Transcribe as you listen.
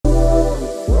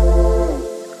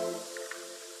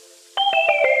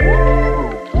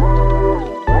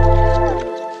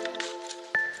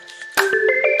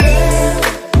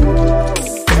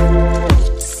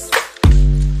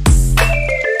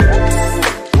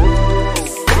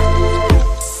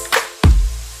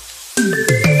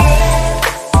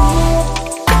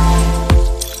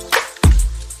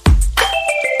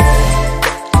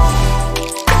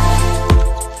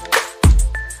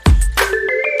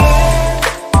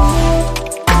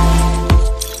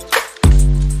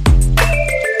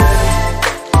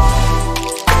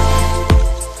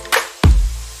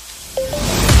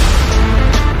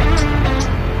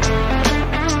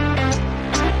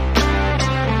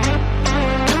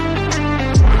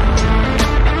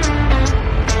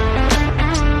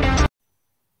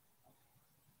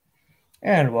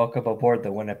And welcome aboard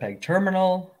the Winnipeg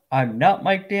Terminal. I'm not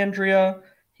Mike D'Andrea.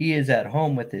 He is at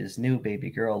home with his new baby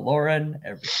girl, Lauren.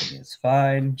 Everything is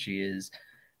fine. She is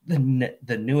the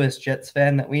newest Jets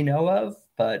fan that we know of.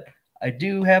 But I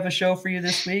do have a show for you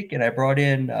this week, and I brought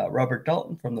in Robert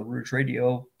Dalton from the Rouge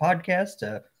Radio podcast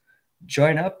to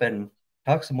join up and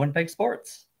talk some Winnipeg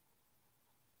sports.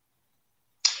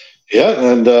 Yeah,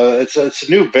 and it's a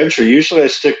new venture. Usually I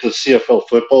stick to CFL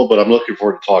football, but I'm looking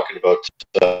forward to talking about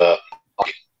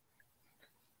hockey.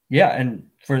 Yeah, and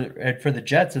for the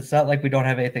Jets, it's not like we don't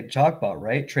have anything to talk about,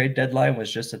 right? Trade deadline was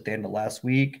just at the end of last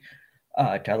week.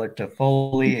 Tyler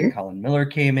Toffoli and Colin Miller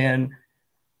came in.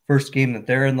 First game that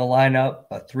they're in the lineup,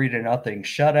 a 3-0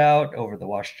 shutout over the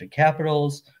Washington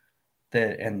Capitals.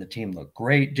 And the team looked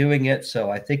great doing it. So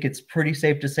I think it's pretty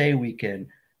safe to say we can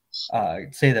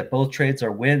say that both trades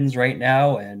are wins right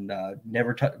now, and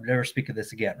never speak of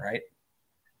this again, right?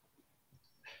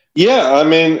 Yeah, I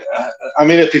mean,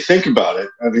 if you think about it,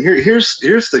 I mean, here's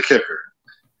the kicker.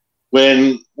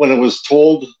 When it was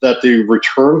told that the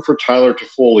return for Tyler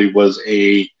Toffoli was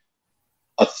a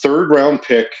third-round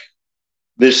pick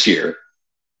this year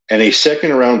and a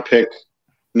second-round pick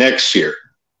next year,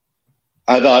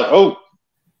 I thought, oh,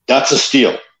 that's a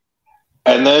steal.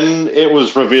 And then it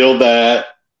was revealed that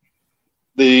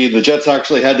the Jets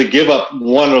actually had to give up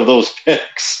one of those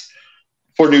picks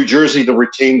for New Jersey to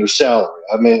retain their salary.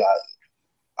 I mean,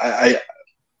 I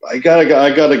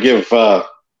gotta give a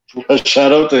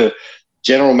shout out to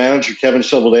General Manager Kevin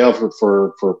Shoveldale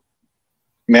for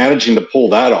managing to pull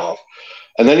that off.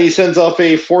 And then he sends off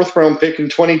a fourth-round pick in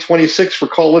 2026 for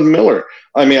Colin Miller.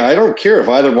 I mean, I don't care if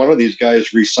either one of these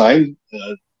guys re-sign.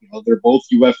 They're both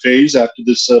UFAs after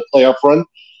this playoff run.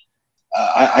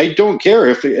 I don't care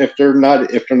if they're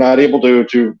not able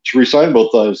to re-sign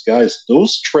both those guys.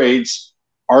 Those trades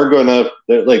are gonna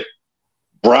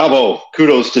bravo,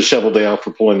 kudos to Shoveldale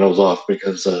for pulling those off,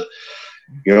 because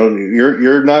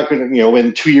you're not gonna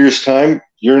in 2 years' time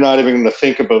you're not even going to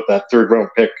think about that third-round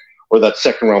pick or that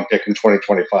second-round pick in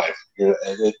 2025.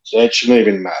 It shouldn't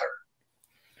even matter.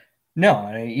 No,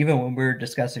 I mean, even when we were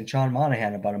discussing Sean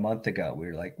Monahan about a month ago, we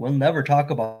were like, we'll never talk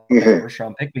about the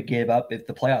first-round pick we gave up if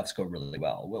the playoffs go really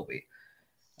well, will we?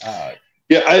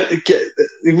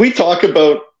 We talk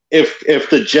about if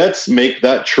the Jets make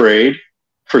that trade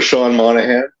for Sean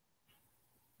Monahan,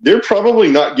 they're probably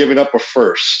not giving up a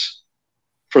first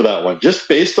for that one, just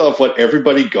based off what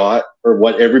everybody got or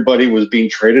what everybody was being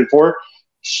traded for.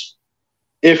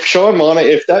 If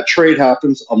that trade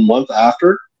happens a month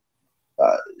after,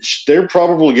 they're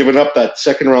probably giving up that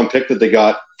second-round pick that they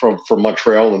got from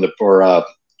Montreal or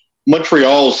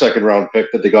Montreal's second-round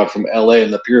pick that they got from LA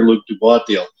in the Pierre-Luc Dubois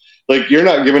deal. Like, you're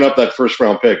not giving up that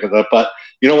first-round pick. But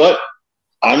you know what?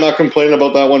 I'm not complaining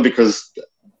about that one, because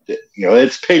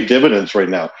it's paid dividends right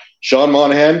now. Sean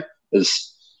Monahan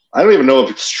is, I don't even know if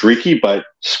it's streaky, but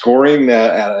scoring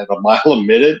at a mile a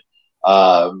minute,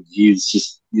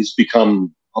 he's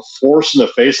become a force in the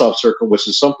face-off circle, which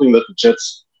is something that the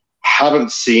Jets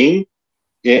haven't seen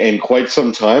in quite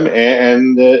some time,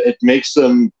 and it makes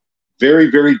them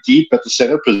very, very deep at the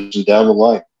center position down the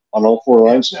line on all four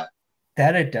lines now.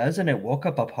 That it does, and it woke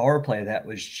up a power play that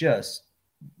was just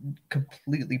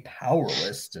completely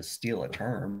powerless, to steal a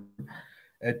term.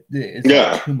 It's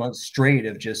like 2 months straight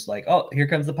of just like, oh, here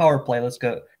comes the power play. Let's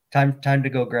go. Time to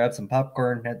go grab some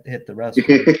popcorn, hit the rest.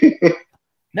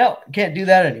 No, can't do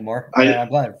that anymore. I'm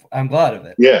glad of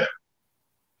it. Yeah.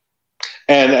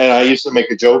 And I used to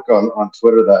make a joke on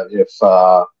Twitter that if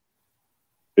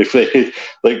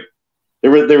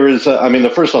they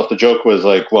first off, the joke was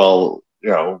like, well,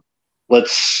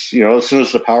 let's, as soon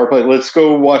as the power play, let's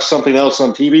go watch something else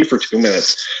on TV for 2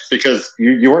 minutes, because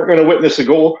you weren't going to witness a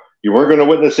goal. You weren't going to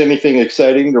witness anything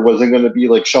exciting. There wasn't going to be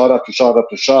like shot after shot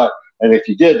after shot. And if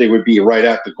you did, they would be right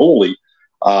at the goalie.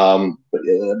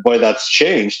 But that's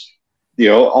changed.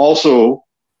 Also,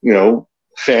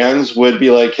 fans would be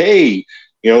like, hey,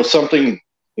 something,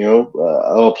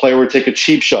 a player would take a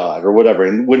cheap shot or whatever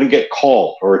and wouldn't get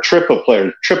called, or a trip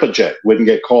a jet wouldn't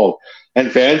get called,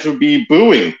 and fans would be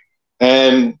booing.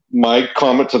 And my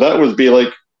comment to that would be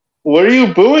like, what are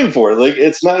you booing for? Like,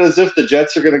 it's not as if the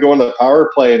Jets are going to go on the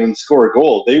power play and score a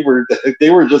goal. They were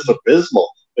just abysmal.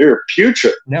 They were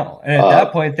putrid. No, and at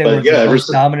that point, they were the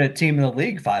most dominant team in the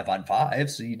league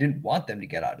 5-on-5, so you didn't want them to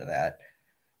get out of that.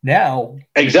 Now,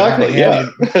 exactly,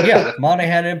 with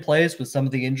Monahan in place, with some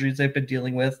of the injuries they've been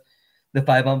dealing with, the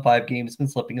 5-on-5 game's been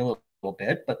slipping a little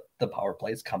bit, but the power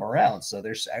plays come around, so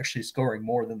they're actually scoring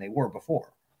more than they were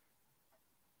before.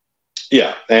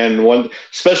 Yeah, and one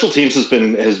special teams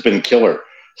has been killer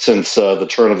since the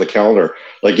turn of the calendar.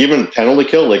 Like, even penalty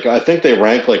kill, like I think they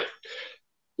rank like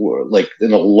like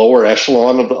in the lower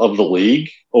echelon of the league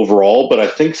overall. But I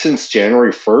think since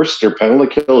January 1st, their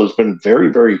penalty kill has been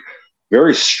very, very,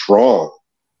 very strong.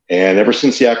 And ever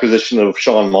since the acquisition of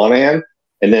Sean Monahan,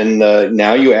 and then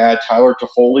now you add Tyler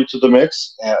Toffoli to the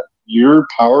mix, your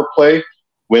power play,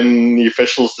 when the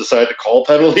officials decide to call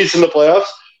penalties in the playoffs,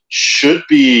 should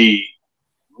be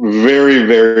very,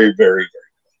 very, very, very good.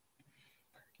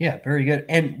 Yeah, very good.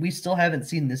 And we still haven't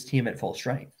seen this team at full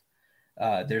strength.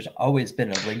 There's always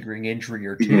been a lingering injury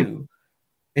or two. Mm-hmm.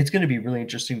 It's going to be really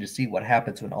interesting to see what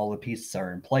happens when all the pieces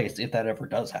are in place, if that ever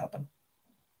does happen.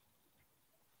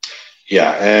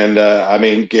 Yeah, and I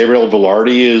mean, Gabriel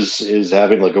Velarde is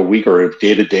having like a week or a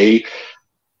day-to-day.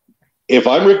 If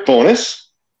I'm Rick Bowness,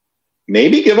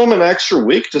 maybe give him an extra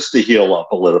week just to heal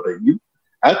up a little bit.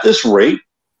 At this rate,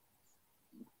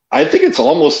 I think it's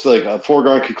almost like a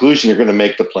foregone conclusion you're going to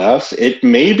make the playoffs. It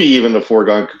may be even a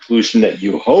foregone conclusion that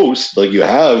you host, like you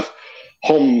have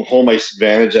home ice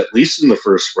advantage at least in the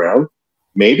first round.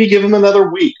 Maybe give him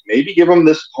another week. Maybe give him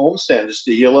this homestand just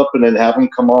to heal up, and then have him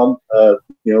come on.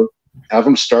 Have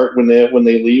them start when they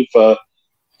leave for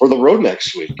the road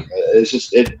next week. It's just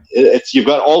it's you've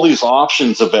got all these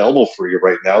options available for you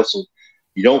right now, so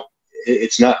you don't.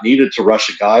 It's not needed to rush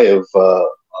a guy of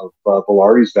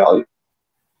Velarde's value.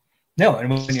 No, and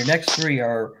when your next three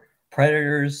are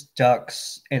Predators,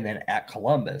 Ducks, and then at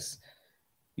Columbus,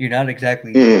 you're not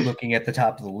exactly looking at the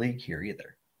top of the league here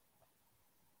either.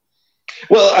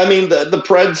 Well, I mean the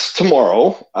Preds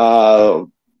tomorrow.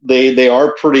 They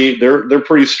are pretty. They're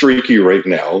pretty streaky right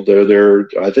now.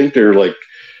 I think they're like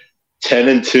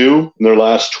 10-2 in their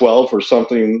last 12 or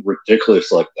something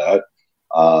ridiculous like that.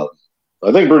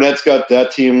 I think Burnett's got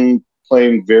that team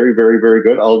playing very, very, very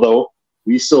good. Although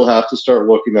we still have to start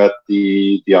looking at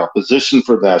the opposition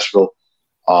for Nashville.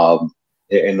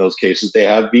 In those cases, they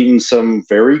have beaten some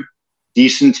very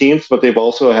decent teams, but they've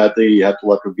also had the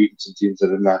luck of beating some teams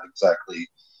that are not exactly,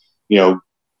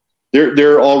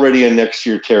 They're already in next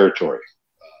year territory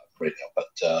right now.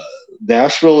 But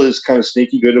Nashville is kind of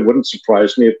sneaky good. It wouldn't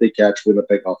surprise me if they catch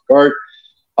Winnipeg off guard.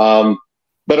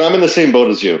 But I'm in the same boat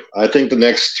as you. I think the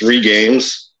next 3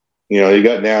 games, you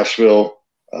got Nashville,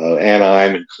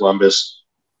 Anaheim, and Columbus.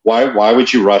 Why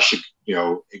would you rush,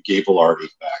 Gabe Velarde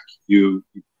back? You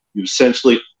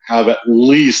essentially have at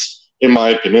least, in my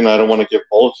opinion, I don't want to give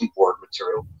bulletin board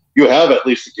material. You have at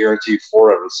least a guaranteed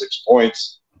 4 out of 6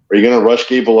 points. Are you going to rush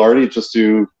Gabe Velarde just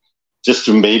to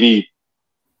maybe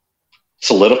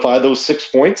solidify those 6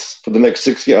 points for the next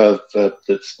 6 out of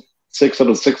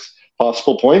 6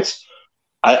 possible points?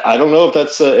 I don't know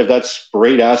if that's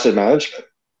great asset management.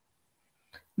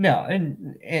 No,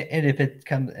 and if it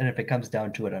comes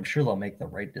down to it, I'm sure they'll make the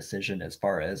right decision as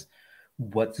far as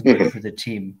what's good for the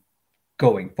team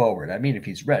going forward. I mean, if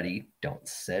he's ready, don't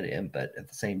sit him, but at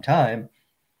the same time,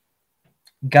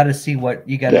 got to see what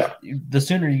you got. Yeah. The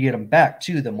sooner you get him back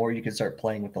too, the more you can start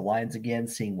playing with the lines again,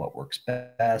 seeing what works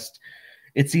best.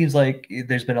 It seems like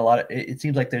there's been it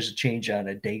seems like there's a change on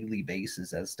a daily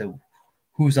basis as to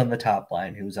who's on the top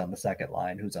line, who's on the second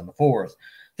line, who's on the fourth.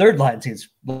 Third line seems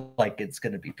like it's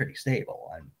going to be pretty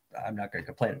stable. I'm not going to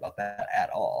complain about that at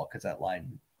all because that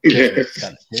line does what it's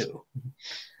going to do.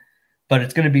 But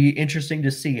it's going to be interesting to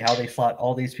see how they slot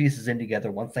all these pieces in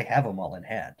together once they have them all in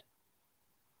hand.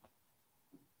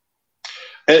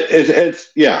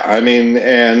 It's I mean,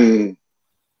 and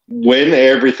when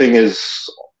everybody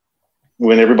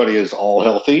is all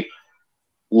healthy,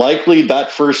 likely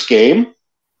that first game,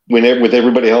 with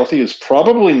everybody healthy, is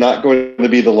probably not going to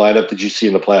be the lineup that you see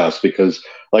in the playoffs because,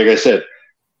 like I said,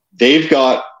 they've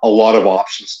got a lot of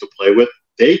options to play with.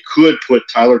 They could put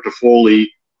Tyler Toffoli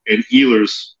and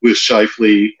Ehlers with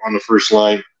Scheifele on the first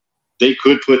line. They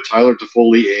could put Tyler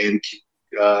Toffoli and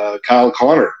Kyle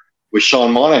Connor with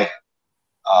Sean Monahan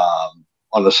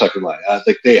on the second line. I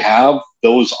think they have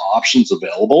those options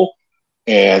available.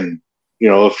 And,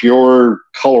 if you're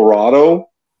Colorado,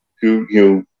 who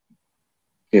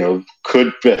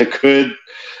could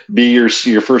be your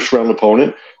first round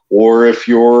opponent, or if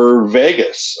you're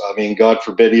Vegas, I mean, God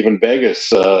forbid, even Vegas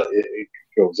it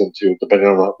goes into, depending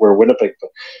on where Winnipeg,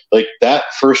 like that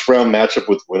first round matchup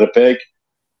with Winnipeg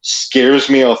scares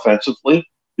me offensively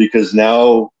because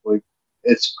now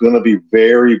it's going to be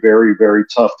very, very, very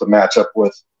tough to match up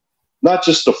with not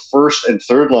just the first and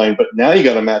third line, but now you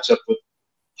got to match up with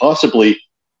possibly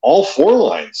all 4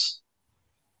 lines.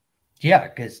 Yeah,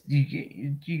 because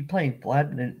you playing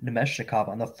Vlad Nemeshnikov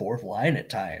on the 4th line at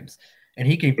times, and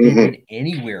he can be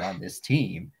anywhere on this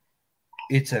team.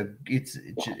 It's a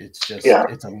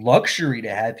luxury to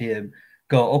have him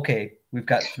go. Okay, we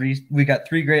got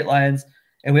 3 great lines,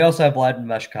 and we also have Vlad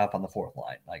Nemeshnikov on the 4th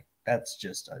line. Like That's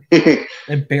just an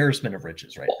embarrassment of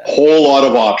riches right there. A whole lot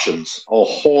of options.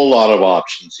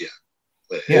 Yeah.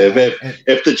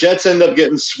 If the Jets end up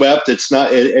getting swept, it's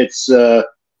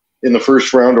in the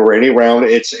first round or any round.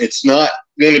 It's not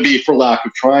going to be for lack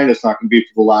of trying. It's not going to be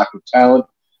for the lack of talent.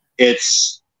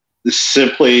 It's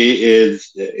simply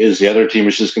is the other team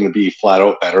is just going to be flat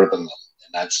out better than them,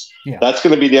 and that's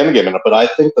going to be the end game. But I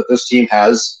think that this team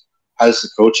has the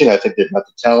coaching. I think they've got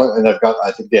the talent, and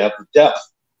I think they have the depth,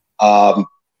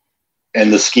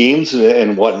 and the schemes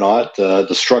and whatnot,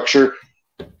 the structure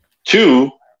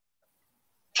to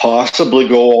possibly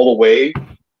go all the way.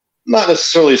 Not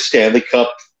necessarily a Stanley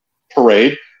Cup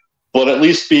parade, but at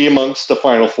least be amongst the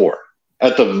Final Four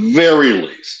at the very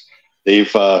least.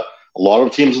 They've a lot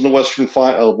of teams in the Western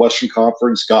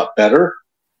Conference got better.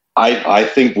 I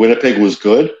think Winnipeg was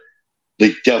good.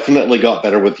 They definitely got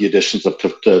better with the additions of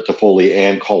Toffoli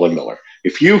and Colin Miller.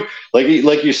 If you like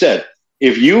you said,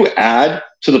 if you add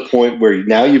to the point where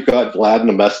now you've got Vlad and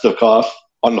Namestnikov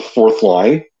on the fourth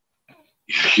line,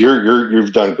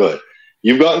 you've done good.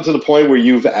 You've gotten to the point where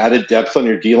you've added depth on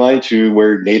your D-line to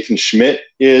where Nathan Schmidt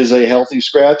is a healthy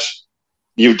scratch.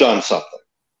 You've done something.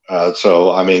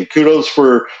 So, I mean, kudos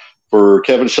for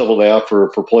Kevin Cheveldayoff for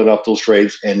pulling off those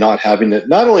trades and not having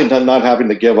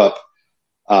to give up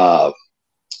a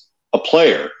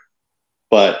player,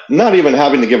 but not even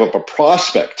having to give up a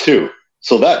prospect too.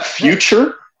 So that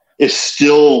future is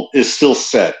still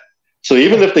set. So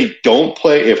even if they don't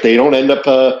play, if they don't end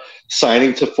up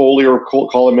signing Toffoli or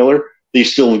Colin Miller, they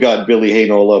still got Billy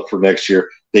Haynola for next year.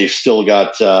 They've still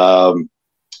got, I'm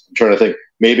trying to think,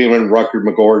 maybe even Rucker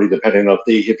McGorty, depending on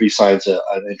if he signs an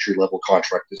entry-level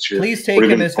contract this year. Please take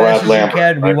him as fast as you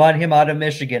can. Right? We want him out of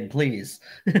Michigan, please.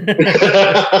 I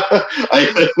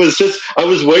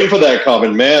was waiting for that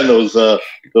comment. Man, those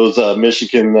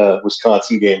Michigan,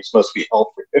 Wisconsin games must be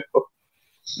hell for him.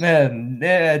 Man,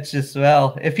 yeah, it's just,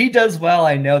 well, if he does well,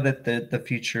 I know that the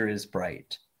future is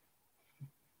bright.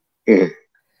 Mm-hmm.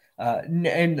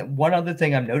 And one other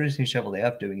thing I'm noticing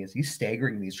Cheveldayoff doing is he's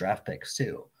staggering these draft picks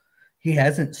too. He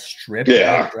hasn't stripped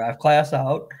the draft class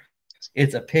out.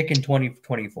 It's a pick in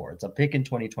 2024. It's a pick in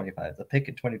 2025. It's a pick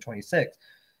in 2026.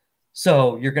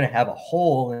 So you're going to have a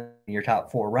hole in your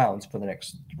top 4 rounds for the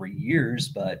next 3 years.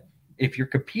 But if you're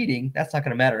competing, that's not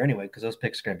going to matter anyway, because those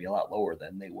picks are going to be a lot lower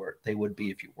than they would be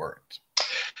if you weren't.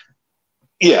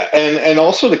 Yeah, and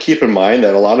also to keep in mind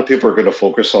that a lot of people are going to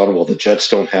focus on, well, the Jets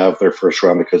don't have their first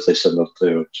round because they send them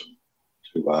to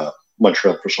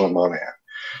Montreal for Sean Monahan.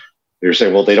 They're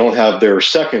saying, well, they don't have their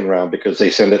second round because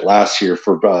they sent it last year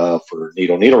for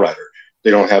Nito Niederreiter. They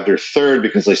don't have their third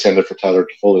because they sent it for Tyler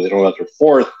Toffoli. They don't have their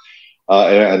fourth,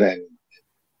 and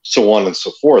so on and so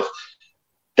forth.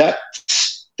 That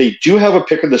they do have a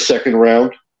pick in the second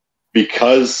round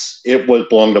because it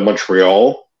belonged to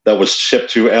Montreal that was shipped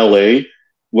to LA.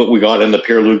 What we got in the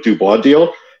Pierre-Luc Dubois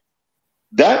deal,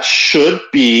 that should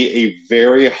be a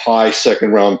very high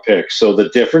second round pick. So the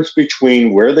difference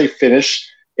between where they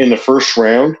finish in the first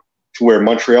round to where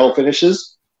Montreal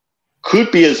finishes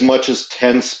could be as much as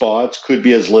 10 spots, could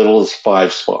be as little as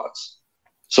 5 spots.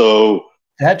 So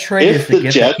that trade is the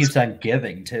gift that keeps on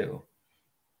giving too.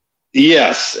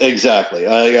 Yes, exactly.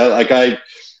 I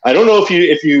don't know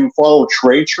if you follow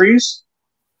trade trees,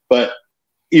 but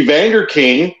Evander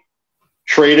Kane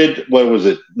traded,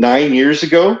 9 years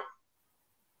ago?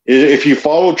 If you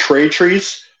follow trade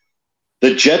trees,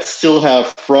 the Jets still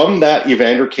have from that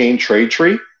Evander Kane trade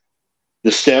tree,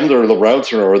 the stems or the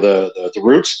routes or the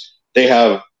roots, they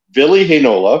have Ville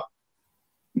Heinola,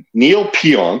 Neil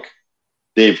Pionk,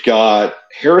 they've got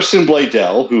Harrison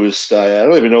Bladel, who is, I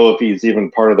don't even know if he's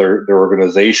even part of their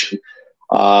organization.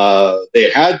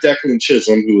 They had Declan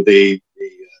Chisholm, who they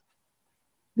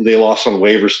lost on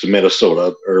waivers to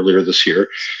Minnesota earlier this year.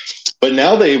 But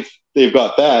now they've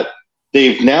got that.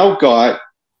 They've now got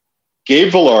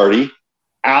Gabe Velarde,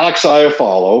 Alex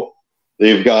Iafallo.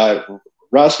 They've got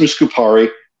Rasmus Kupari,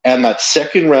 and that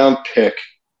second round pick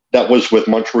that was with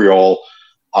Montreal.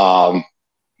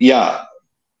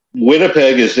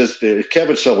 Winnipeg is just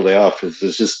Kevin Cheveldayoff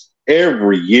is just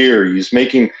every year he's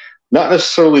making not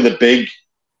necessarily the big,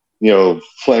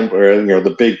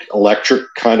 the big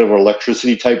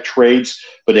electricity type trades,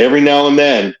 but every now and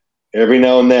then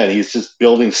he's just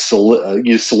building,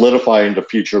 he's solidifying the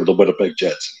future of the Winnipeg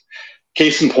Jets.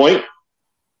 Case in point,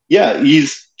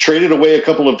 he's traded away a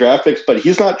couple of draft picks, but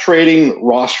he's not trading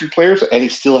roster players, and he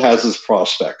still has his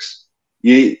prospects.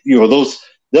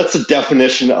 That's the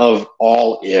definition of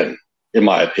all in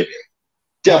my opinion.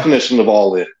 Definition of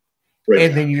all in. Right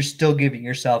and now. Then you're still giving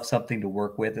yourself something to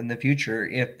work with in the future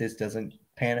if this doesn't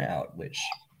pan out, which,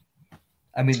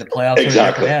 I mean, the playoffs are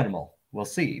a different animal. we'll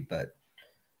see. But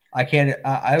I can't.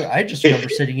 I just remember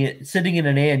sitting in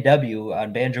an A&W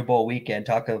on Banjo Bowl weekend,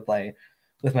 talking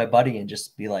with my buddy, and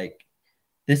just be like,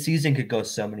 this season could go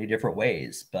so many different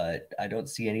ways, but I don't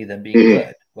see any of them being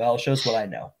good. Well, it shows what I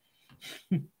know.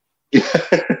 Yeah,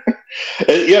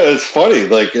 it's funny.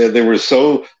 Like if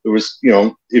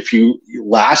you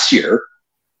last year,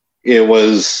 it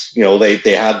was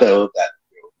they had that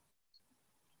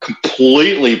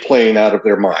completely playing out of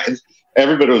their minds.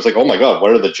 Everybody was like, "Oh my God,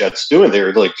 what are the Jets doing?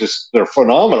 They're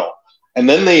phenomenal." And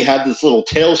then they had this little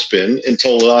tailspin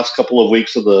until the last couple of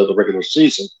weeks of the regular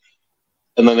season,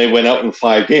 and then they went out in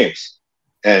 5 games.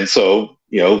 And so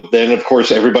then of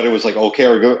course everybody was like, "Okay,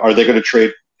 are they going to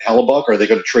trade Hellebuck? Are they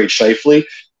going to trade Scheifele?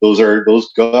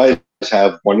 Those guys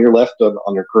have 1 year left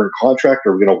on their current contract.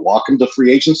 Are we going to walk them to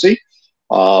free agency?"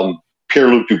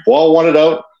 Pierre-Luc Dubois wanted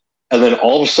out, and then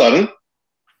all of a sudden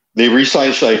they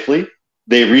re-signed Scheifele.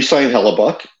 They re-signed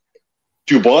Hellebuck.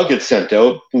 Dubois gets sent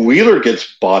out. Wheeler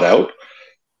gets bought out.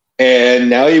 And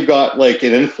now you've got like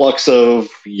an influx of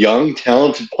young,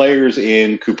 talented players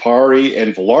in Kupari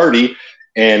and Velarde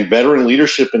and veteran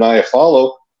leadership in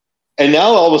Iafallo. And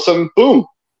now all of a sudden, boom,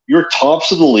 you're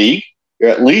tops of the league. You're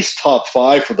at least top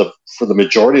 5 for the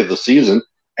majority of the season.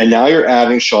 And now you're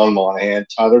adding Sean Monahan,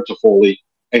 Tyler Toffoli,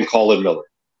 and Colin Miller.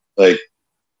 Like,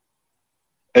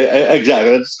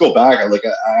 exactly. Let's go back.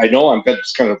 I know I'm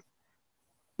just kind of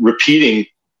repeating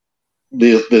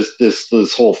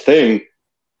this whole thing,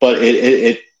 but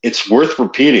it's worth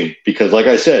repeating because, like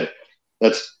I said,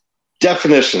 that's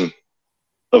definition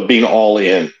of being all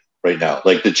in right now.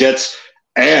 Like the Jets,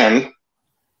 and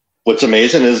what's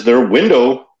amazing is their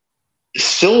window is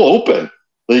still open.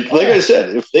 Like I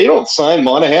said, if they don't sign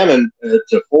Monahan and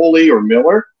Toffoli or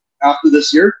Miller after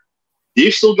this year,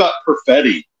 they've still got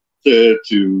Perfetti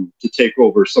to take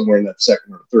over somewhere in that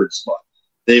second or third spot.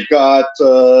 They've got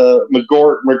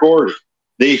McGorty.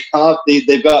 They've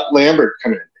got Lambert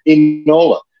coming in.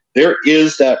 Inola. There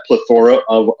is that plethora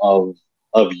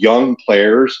of young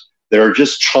players that are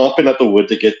just chomping at the wood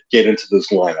to get into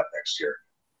this lineup next year.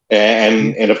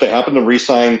 And if they happen to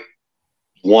re-sign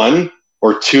 1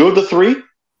 or 2 of the 3,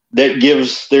 that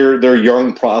gives their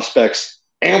young prospects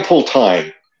ample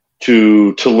time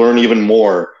to learn even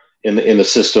more in the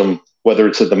system, whether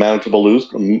it's at the Manitoba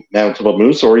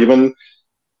Moose or even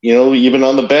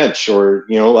on the bench or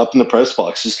up in the press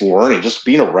box, just learning, just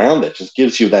being around it, just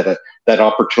gives you that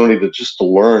opportunity to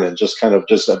learn and just kind of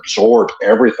just absorb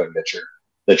everything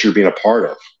that you're being a part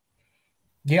of.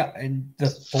 Yeah, and the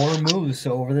 4 moves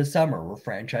over the summer were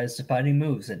franchise-defining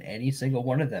moves, and any single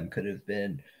one of them could have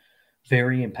been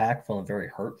very impactful and very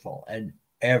hurtful, and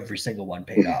every single one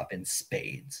paid off in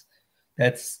spades.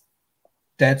 That's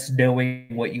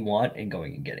knowing what you want and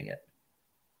going and getting it.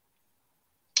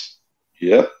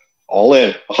 Yep, all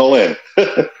in.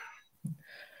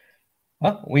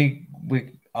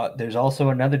 Well, there's also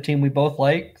another team we both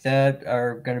like that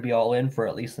are going to be all in for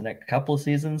at least the next couple of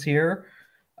seasons here.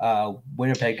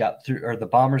 Winnipeg got through, or the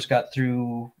Bombers got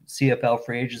through CFL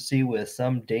free agency with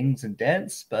some dings and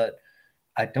dents, but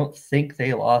I don't think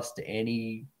they lost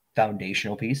any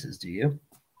foundational pieces. Do you?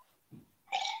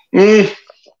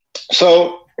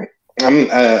 So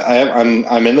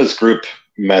I'm in this group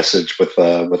message with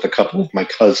a couple of my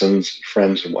cousins,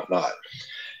 friends, and whatnot,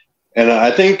 and I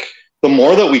think the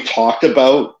more that we talked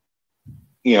about,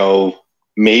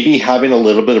 maybe having a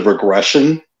little bit of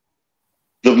regression,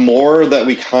 the more that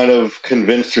we kind of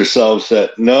convinced ourselves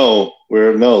that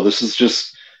this is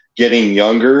just getting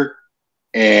younger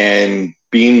and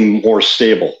being more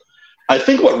stable. I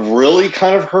think what really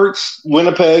kind of hurts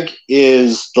Winnipeg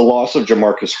is the loss of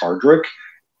Jamarcus Hardrick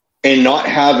and not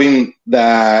having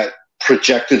that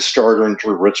projected starter in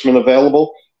Drew Richmond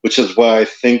available, which is why I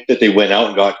think that they went out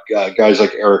and got guys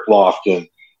like Eric Lofton,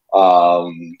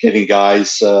 getting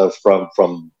guys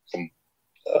from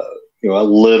a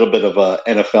little bit of a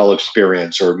NFL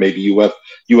experience or maybe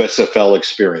USFL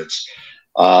experience.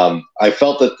 I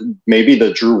felt that maybe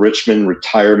the Drew Richmond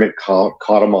retirement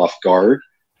caught him off guard.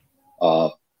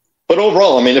 But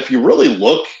overall, I mean, if you really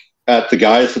look at the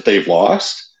guys that they've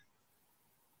lost,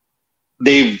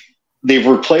 they've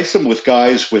replaced them with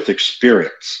guys with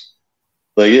experience.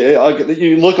 Like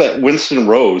you look at Winston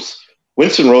Rose.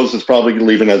 Winston Rose is probably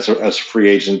leaving as a free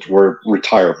agent or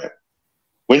retirement.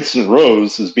 Winston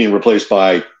Rose is being replaced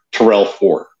by Terrell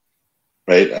Ford,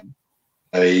 right?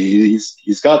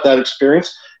 He's got that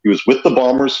experience. He was with the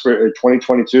Bombers for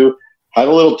 2022, had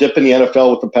a little dip in the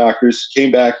NFL with the Packers,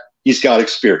 came back. He's got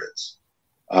experience.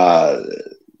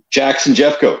 Jackson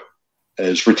Jeffcoat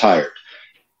is retired.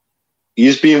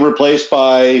 He's being replaced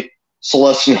by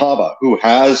Celestin Haba, who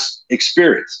has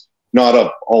experience. not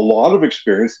a lot of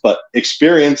experience, but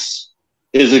experience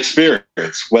is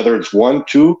experience. Whether it's 1,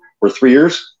 2, or 3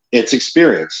 years, it's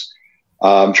experience.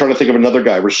 I'm trying to think of another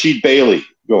guy, Rashid Bailey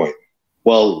going.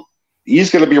 Well, he's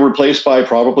going to be replaced by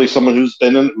probably someone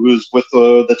who's with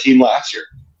the team last year.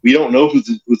 We don't know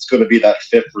who's going to be that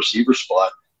fifth receiver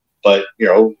spot, but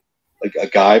like a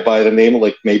guy by the name of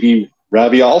like maybe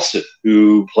Ravi Alston,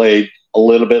 who played a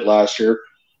little bit last year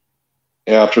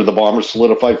after the Bombers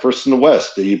solidified first in the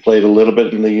West. He played a little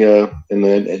bit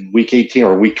in week 18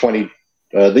 or week 20,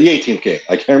 the 18th game.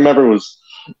 I can't remember if it was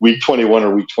week 21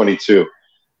 or week 22.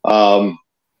 But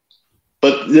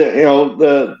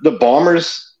the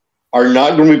Bombers are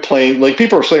not going to be playing like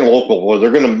people are saying. Well,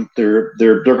 they're going to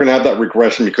have that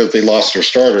regression because they lost their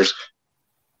starters.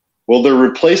 Well, they're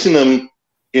replacing them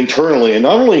internally, and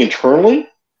not only internally,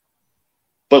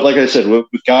 but like I said, with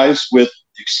guys with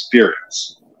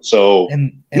experience. So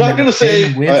and I'm not going to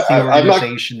say with the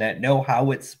organization that know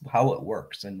how it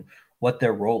works and what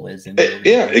their role is in the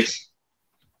organization.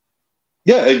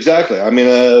 Yeah, exactly. I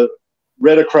mean,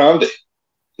 Reda Crownday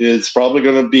is probably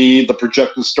going to be the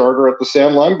projected starter at the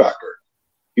Sam linebacker.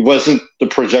 He wasn't the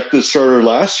projected starter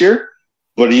last year,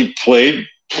 but he played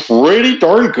pretty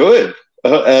darn good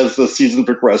as the season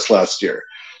progressed last year.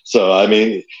 So, I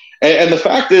mean, and the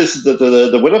fact is that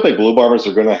the Winnipeg Blue Bombers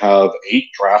are going to have 8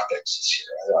 draft picks this year,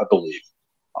 I believe.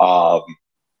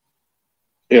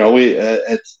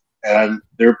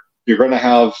 You're going to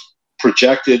have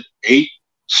projected 8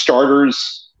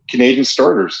 starters, Canadian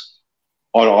starters,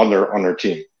 on their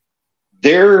team.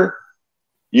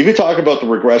 You can talk about the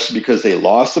regression because they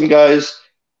lost some guys.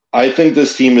 I think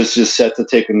this team is just set to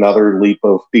take another leap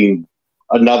of being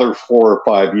another 4 or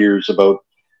 5 years about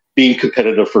being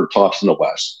competitive for tops in the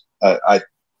West.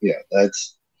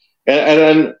 That's and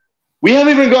then we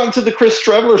haven't even gotten to the Chris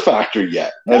Streveler factor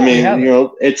yet. No, I mean,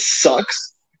 it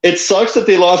sucks. It sucks that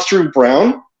they lost Drew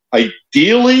Brown.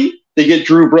 Ideally, they get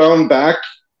Drew Brown back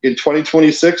in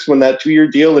 2026 when that 2-year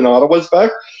deal in Ottawa's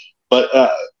back. But I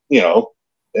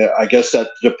guess that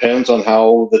depends on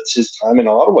how his time in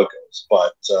Ottawa goes.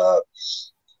 But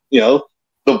the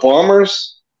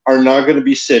Bombers are not going to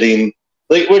be sitting.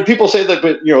 Like when people say that,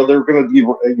 but they're going to be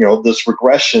this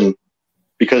regression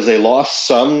because they lost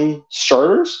some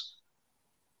starters.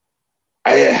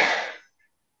 The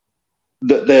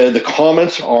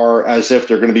comments are as if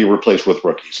they're going to be replaced with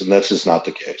rookies, and that's just not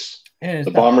the case. The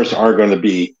Bombers are going to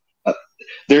be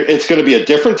it's going to be a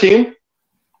different team.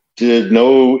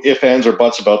 No ifs, ands, or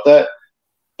buts about that.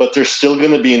 But there's still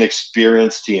going to be an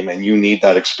experienced team, and you need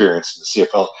that experience in the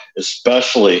CFL,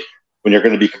 especially when you're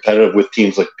going to be competitive with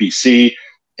teams like BC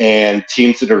and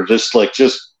teams that are just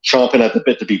chomping at the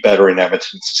bit to be better in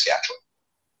Edmonton, Saskatchewan.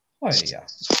 Oh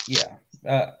yeah.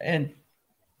 And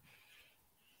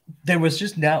there was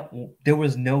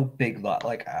no big lot.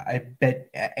 Like I bet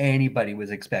anybody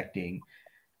was expecting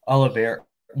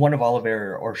one of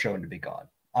Oliveira or Schoen to be gone.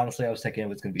 Honestly, I was thinking it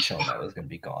was going to be Schoen that was going to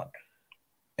be gone,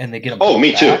 and they get him. Oh,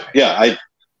 me too. Yeah,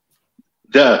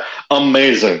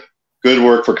 amazing. Good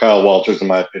work for Kyle Walters, in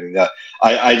my opinion. Yeah,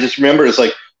 I just remember it's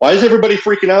like, why is everybody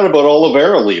freaking out about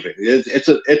Oliveira leaving? It's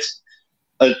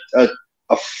a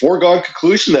foregone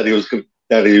conclusion that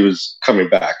he was coming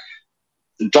back.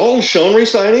 Dalton Schoen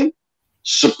resigning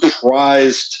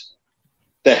surprised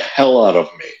the hell out of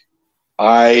me.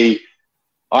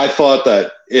 I thought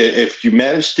that if you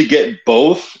managed to get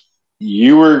both,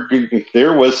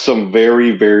 there was some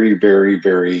very, very, very,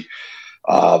 very.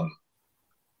 I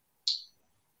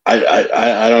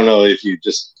don't know if you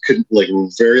just couldn't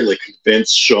very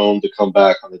convince Schoen to come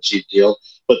back on a cheap deal,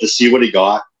 but to see what he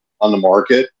got on the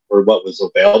market or what was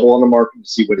available on the market, to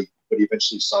see what he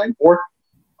eventually signed for.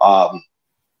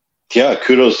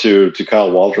 Kudos to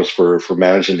Kyle Walters for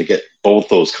managing to get both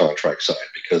those contracts signed,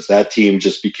 because that team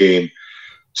just became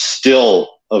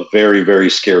still a very, very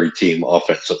scary team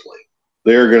offensively.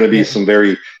 There are going to be some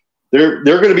very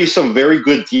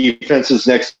good defenses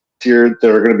next year that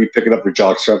are going to be picking up their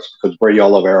jock straps because Brady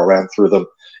Oliveira ran through them,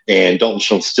 and Dalton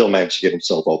Schoen still managed to get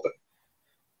himself open.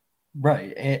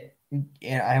 Right,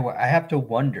 and I have to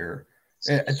wonder.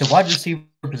 The wide receiver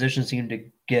position seemed to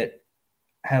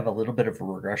have a little bit of a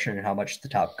regression in how much the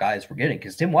top guys were getting,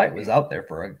 because Tim White was out there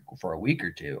for a week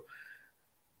or two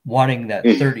wanting that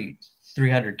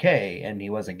 300K, and he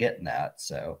wasn't getting that.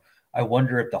 So I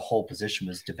wonder if the whole position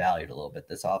was devalued a little bit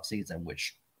this offseason,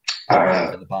 which put it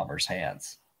into the Bombers'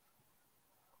 hands.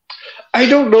 I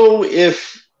don't know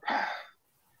if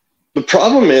the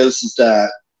problem is that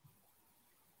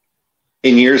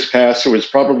in years past there was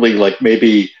probably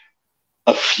maybe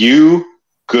a few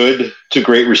good to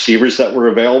great receivers that were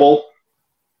available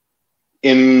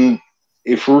in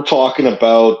if we're talking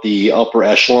about the upper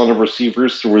echelon of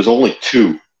receivers, there was only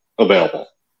two available,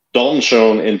 Dalton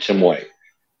Schoen and Tim White.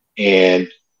 And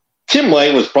Tim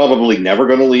White was probably never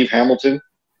going to leave Hamilton,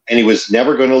 and he was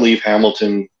never going to leave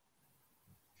Hamilton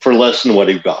for less than what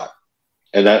he got.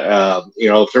 And that,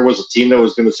 if there was a team that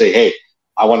was going to say, hey,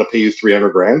 I want to pay you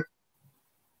 $300,000,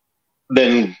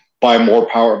 then by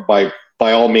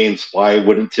all means, why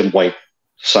wouldn't Tim White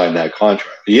sign that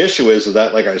contract? The issue is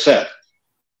that, like I said,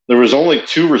 there was only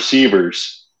two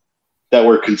receivers that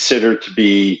were considered to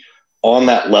be on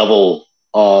that level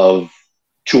of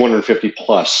 250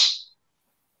 plus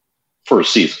for a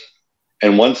season.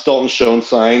 And once Dalton Schoen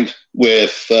signed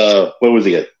with what was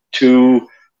he at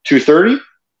 230?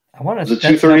 I want to. Was it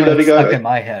 230 that he got? Stuck in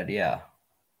my head, yeah.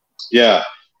 Yeah.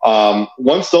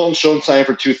 Once Dalton Schoen signed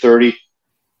for 230,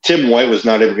 Tim White was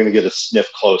not even going to get a sniff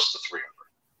close to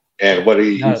 300. And what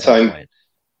he signed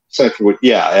for,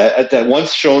 at that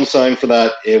once Schoen signed for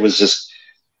that, it was just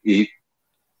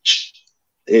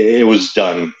it was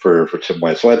done for Tim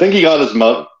White. So I think he got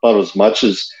about as much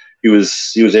as he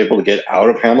was able to get out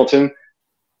of Hamilton.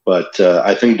 But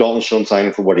I think Dalton Schoen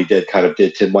signing for what he did kind of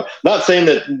did Tim White. Not saying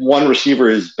that one receiver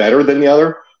is better than the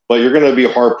other, but you're going to be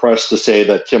hard-pressed to say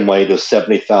that Tim White is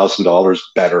 $70,000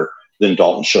 better than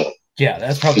Dalton Schoen. Yeah,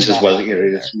 that's probably not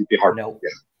it's going to be hard. Nope.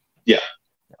 Yeah.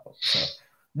 No. So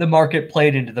the market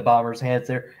played into the Bombers' hands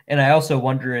there. And I also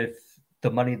wonder if the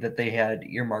money that they had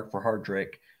earmarked for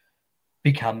Hardrick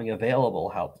becoming available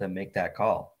helped them make that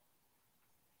call.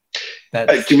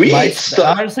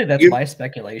 Honestly, that's my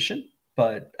speculation.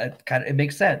 But it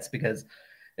makes sense because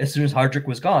as soon as Hardrick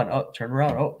was gone, turn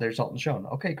around. Oh, there's Dalton Schoen.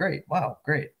 Okay, great. Wow,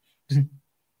 great.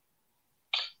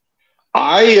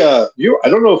 I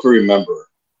don't know if you remember,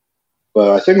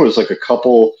 but I think it was like a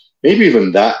couple, maybe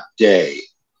even that day,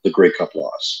 the Grey Cup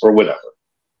loss or whatever.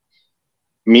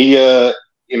 Media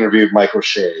interviewed Mike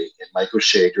O'Shea, and Mike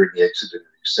O'Shea during the exit interview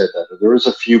said that there was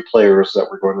a few players that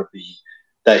were going to be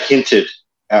that hinted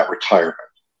at retirement.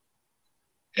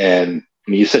 And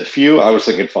when you said few, I was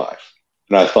thinking 5.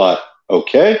 And I thought,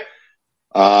 okay.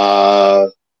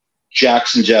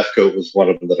 Jackson Jeffcoat was one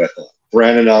of them that I thought.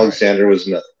 Brandon Alexander was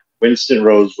another. Winston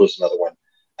Rose was another one.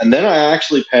 And then I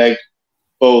actually pegged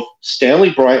both Stanley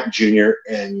Bryant Jr.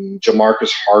 and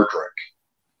Jamarcus Hardrick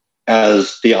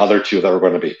as the other two that were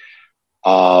going to be.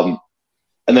 And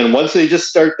then once they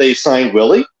signed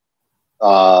Willie.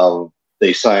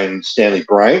 They signed Stanley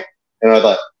Bryant. And I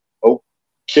thought,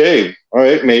 okay, all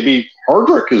right, maybe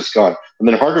Hardrick is gone, and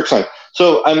then Hardrick signed.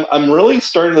 So I'm really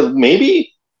starting to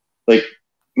maybe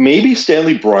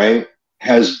Stanley Bryant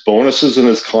has bonuses in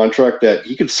his contract that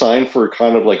he could sign for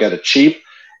kind of like at a cheap,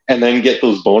 and then get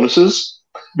those bonuses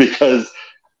because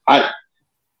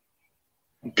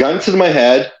gun to my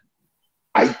head,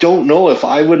 I don't know if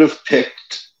I would have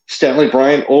picked Stanley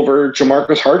Bryant over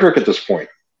Jamarcus Hardrick at this point.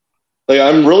 Like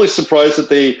I'm really surprised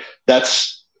that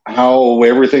that's how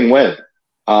everything went.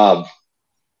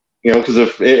 Because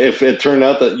if it turned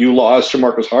out that you lost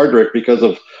Jamarcus Hardrick because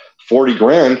of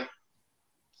 $40,000,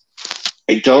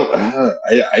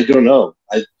 I don't know.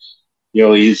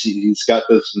 He's got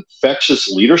this infectious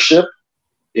leadership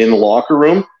in the locker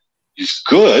room. He's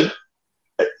good.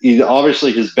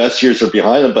 Obviously his best years are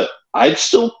behind him, but I'd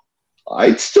still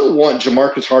want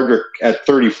Jamarcus Hardrick at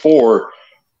 34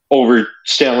 over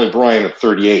Stanley Bryant at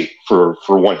 38 for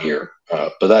 1 year.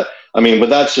 But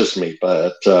that's just me.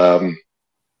 But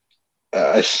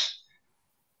I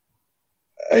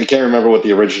can't remember what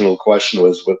the original question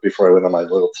was before I went on my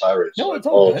little tirade. No, it's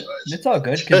all good. It's all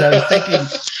good because I was thinking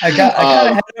I kind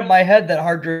of had in my head that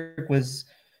Hardrick was,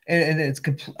 and it's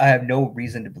I have no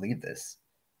reason to believe this,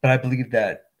 but I believe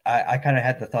that I kind of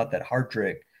had the thought that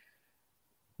Hardrick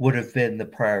would have been the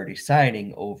priority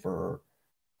signing over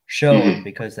Schoen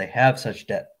because they have such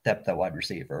depth at wide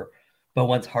receiver. But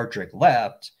once Hardrick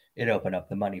left, it opened up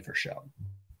the money for Schoen.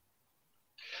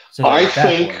 So I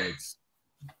think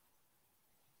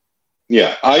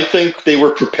they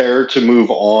were prepared to move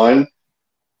on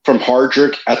from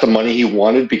Hardrick at the money he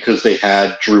wanted because they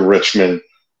had Drew Richmond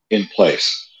in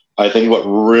place. I think what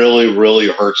really, really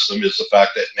hurts them is the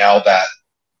fact that now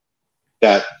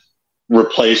that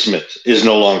replacement is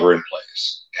no longer in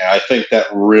place. And I think that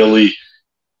really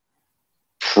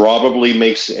probably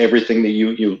makes everything that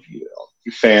you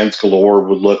fans galore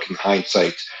would look in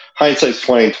hindsight. Hindsight's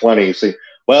 20/20. You say,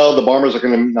 well, the Bombers are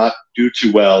going to not do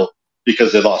too well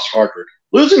because they lost Hardrick.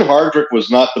 Losing Hardrick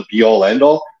was not the be-all,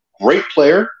 end-all. Great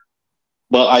player,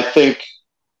 but I think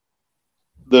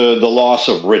the loss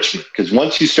of Richmond, because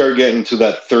once you start getting to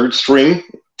that third string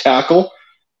tackle,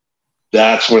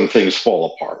 that's when things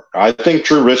fall apart. I think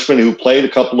Drew Richmond, who played a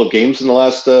couple of games in the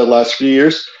last few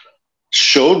years,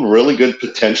 showed really good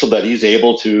potential that he's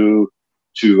able to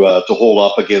hold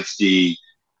up against the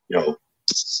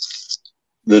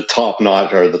top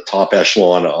notch or the top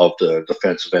echelon of the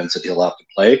defensive ends that he'll have to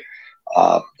play.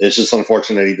 It's just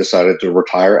unfortunate he decided to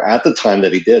retire at the time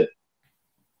that he did.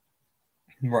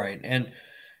 Right. And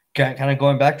kind of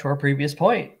going back to our previous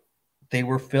point, they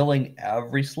were filling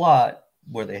every slot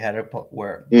where they had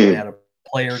a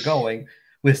player going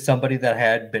with somebody that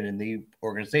had been in the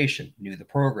organization, knew the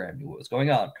program, knew what was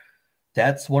going on.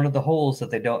 That's one of the holes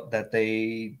that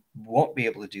they won't be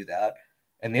able to do that.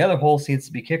 And the other hole seems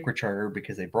to be kick returner,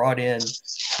 because they brought in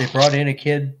a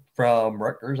kid from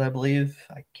Rutgers, I believe.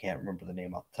 I can't remember the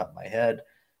name off the top of my head.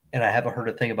 And I haven't heard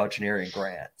a thing about Janarian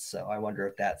Grant. So I wonder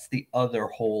if that's the other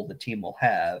hole the team will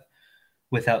have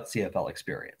without CFL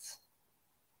experience.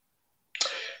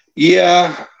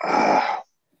 Yeah.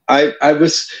 I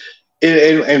was,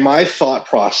 and my thought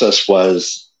process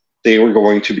was they were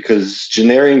going to, because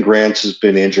Janarian Grant has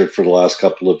been injured for the last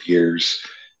couple of years.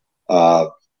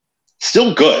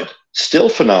 Still good, still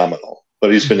phenomenal,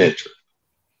 but he's been injured.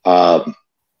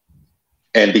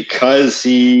 And because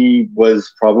he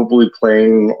was probably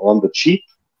playing on the cheap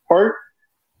part,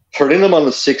 putting him on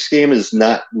the 6 game is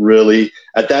not really,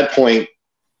 at that point,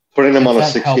 putting him on a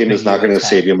 6 game is not going to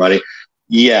save you money.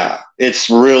 Yeah, it's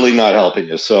really not helping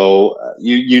you. So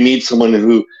you need someone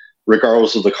who,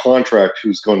 regardless of the contract,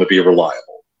 who's going to be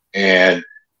reliable. And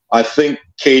I think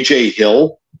KJ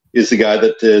Hill is the guy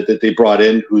that they brought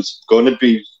in, who's going to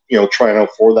be, trying out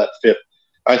for that 5th.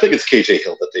 I think it's KJ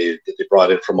Hill that they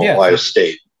brought in from Ohio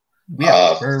State.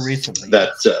 Yeah, very recently.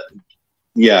 That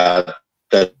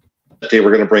they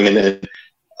were going to bring in.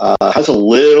 Has a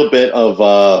little bit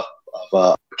of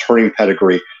returning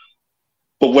pedigree.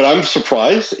 But what I'm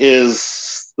surprised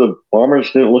is the Bombers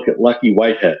didn't look at Lucky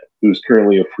Whitehead, who's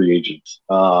currently a free agent,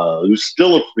 who's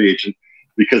still a free agent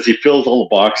because he fills all the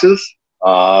boxes.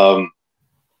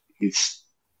 He's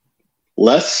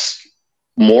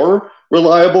more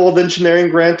reliable than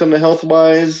Janarian Grant on the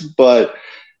health-wise, but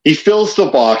he fills the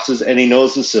boxes and he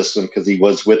knows the system because he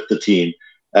was with the team,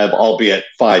 albeit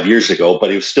 5 years ago, but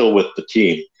he was still with the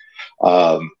team.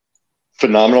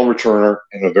 Phenomenal returner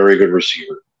and a very good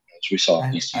receiver, as we saw.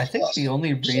 I think the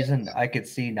only reason I could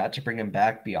see not to bring him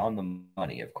back beyond the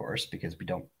money, of course, because we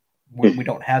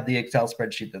don't have the Excel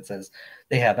spreadsheet that says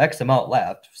they have X amount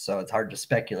left, so it's hard to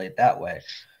speculate that way.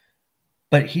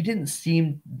 But he didn't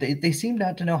seem – they seemed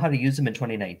not to know how to use him in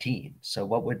 2019. So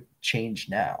what would change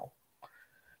now?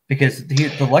 Because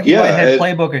the Lucky Whitehead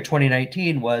playbook in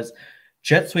 2019 was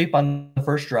jet sweep on the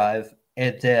first drive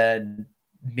and then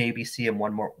maybe see him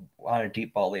one more on a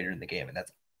deep ball later in the game, and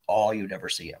that's all you'd ever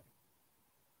see him.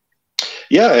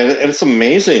 Yeah, and it's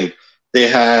amazing. They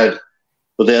had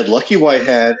Lucky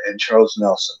Whitehead and Charles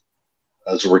Nelson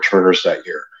as returners that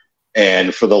year.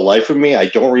 And for the life of me, I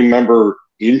don't remember –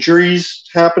 injuries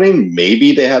happening.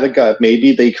 Maybe they had a guy,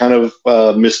 maybe they kind of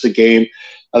missed the game,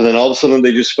 and then all of a sudden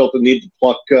they just felt the need to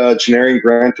pluck Janarian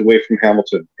Grant away from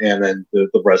Hamilton, and then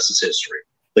the rest is history.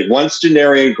 Like, once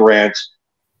Janarian Grant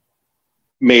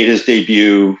made his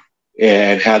debut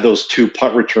and had those 2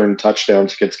 punt return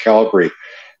touchdowns against Calgary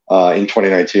in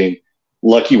 2019,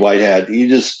 Lucky Whitehead, you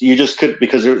just couldn't,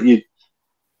 because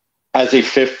as a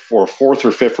 4th or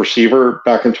 5th receiver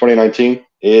back in 2019,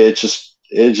 it just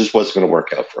wasn't going to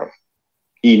work out for him.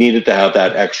 He needed to have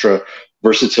that extra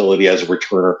versatility as a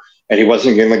returner, and he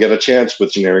wasn't going to get a chance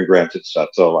with Janarian Grant and stuff.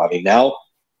 So, I mean, now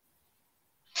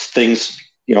things,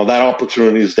 that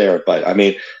opportunity is there. But, I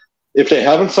mean, if they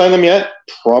haven't signed him yet,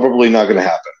 probably not going to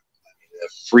happen. I mean,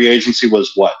 free agency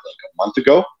was what, like a month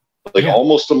ago?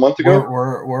 Almost a month ago?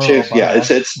 We're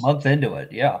it's a month into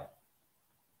it, yeah.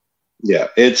 Yeah,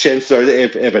 it's chance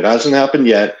if it hasn't happened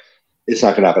yet, it's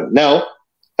not going to happen. Now,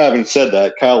 having said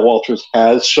that, Kyle Walters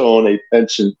has shown a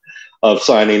penchant of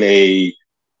signing a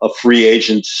free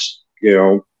agent,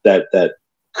 that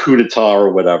coup d'etat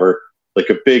or whatever, like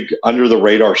a big under the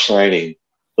radar signing,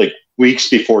 like weeks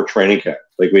before training camp.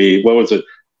 Like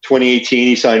 2018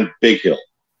 he signed Big Hill.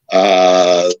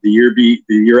 The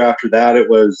year after that it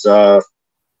was who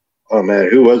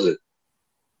was it?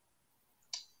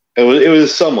 It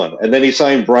was someone, and then he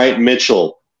signed Bryant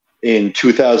Mitchell in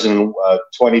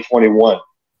 2021.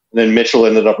 And then Mitchell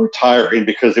ended up retiring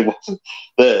because it wasn't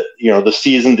the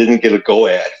season didn't get a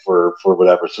go-ahead for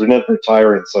whatever. So he ended up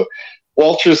retiring. So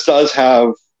Walters does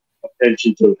have a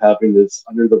penchant of having this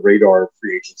under-the-radar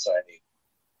free agent signing,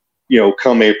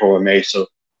 come April and May. So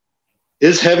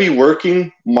his heavy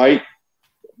working might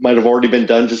have already been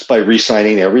done just by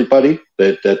re-signing everybody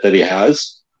that he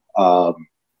has.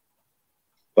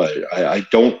 But I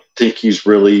don't think he's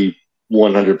really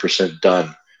 100%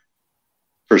 done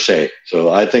per se. So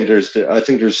I think there's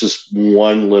just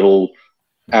one little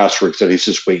asterisk that he's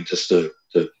just waiting just to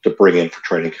bring in for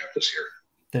training camp this year.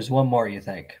 There's one more, you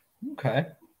think? Okay,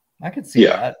 I could see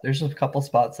that. There's a couple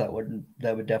spots that would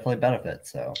definitely benefit.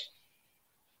 So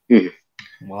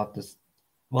we'll have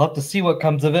to see what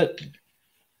comes of it.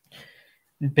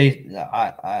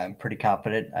 I'm pretty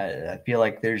confident. I feel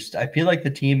like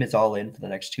the team is all in for the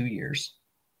next 2 years,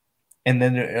 and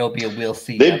then it'll be a we'll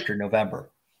see after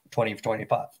November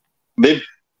 2025.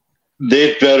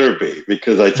 They better be,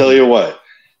 because I tell you what,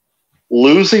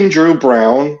 losing Drew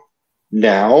Brown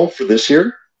now for this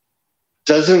year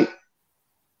doesn't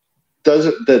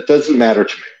matter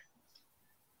to me.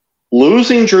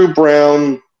 Losing Drew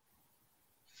Brown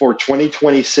for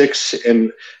 2026,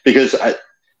 and because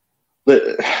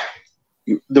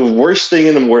the worst thing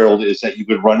in the world is that you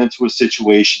could run into a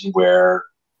situation where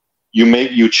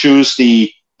you choose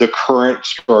the current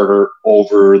starter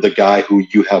over the guy who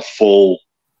you have full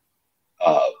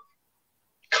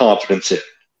confidence in,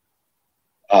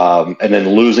 and then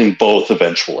losing both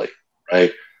eventually,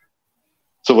 right?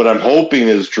 So what I'm hoping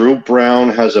is Drew Brown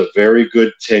has a very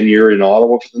good tenure in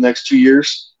Ottawa for the next 2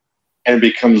 years and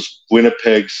becomes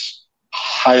Winnipeg's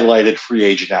highlighted free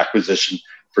agent acquisition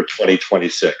for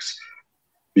 2026.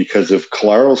 Because if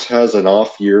Collaros has an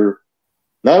off year,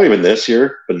 not even this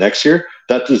year, but next year,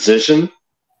 that decision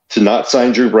to not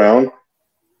sign Drew Brown,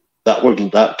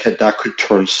 that could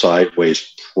turn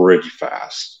sideways pretty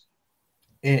fast.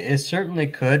 It certainly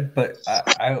could, but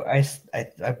I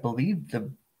believe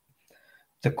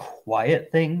the quiet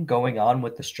thing going on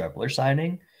with the Strebler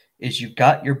signing is you've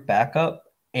got your backup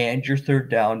and your third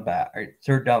down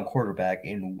quarterback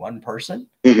in one person.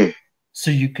 Mm-hmm.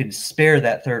 So you can spare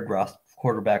that third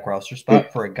quarterback roster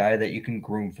spot for a guy that you can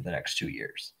groom for the next 2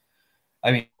 years.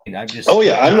 I mean, I'm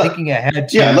thinking ahead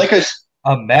to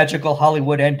a magical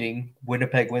Hollywood ending.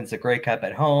 Winnipeg wins the Grey Cup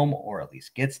at home, or at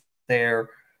least gets there.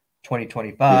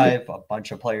 2025, a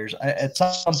bunch of players. At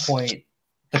some point,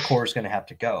 the core is going to have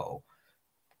to go.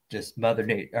 Just Mother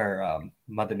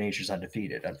Nature's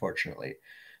undefeated, unfortunately.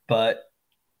 But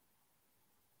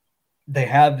they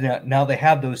have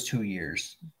those 2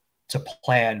 years to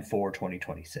plan for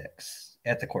 2026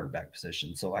 at the quarterback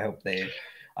position. So I hope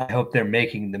they're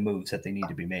making the moves that they need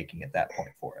to be making at that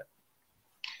point for it.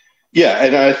 Yeah,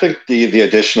 and I think the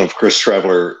addition of Chris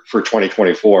Strebler for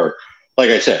 2024, like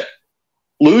I said,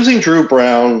 losing Drew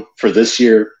Brown for this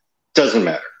year doesn't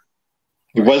matter.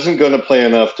 He wasn't going to play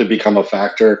enough to become a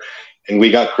factor, and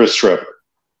we got Chris Strebler.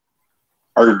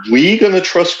 Are we going to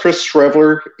trust Chris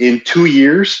Strebler in 2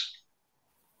 years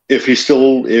if he's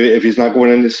not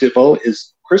going into CFL?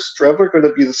 Is Chris Strebler going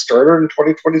to be the starter in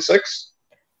 2026?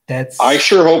 I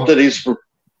sure hope that he's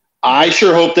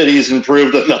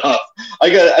improved enough. I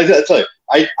got to tell you,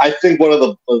 I think one of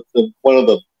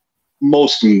the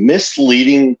most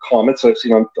misleading comments I've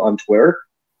seen on Twitter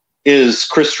is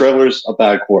Chris Strebler's a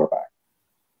bad quarterback.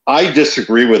 I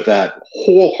disagree with that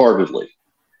wholeheartedly.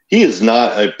 He is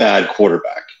not a bad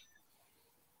quarterback.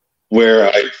 Where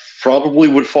I probably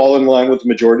would fall in line with the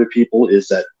majority of people is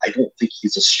that I don't think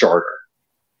he's a starter.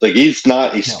 Like, he's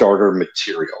not a starter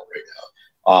material right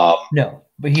now. No,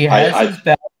 but he has his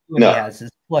value and he has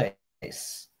his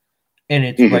place. And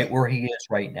it's right where he is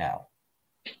right now.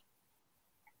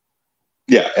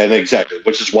 Yeah, and exactly,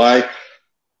 which is why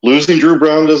losing Drew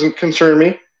Brown doesn't concern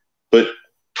me. But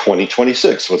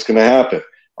 2026, what's going to happen?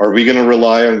 Are we going to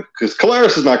rely on – because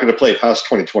Collaros is not going to play past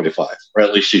 2025, or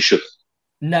at least he shouldn't.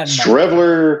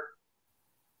 Strebler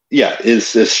 – yeah, is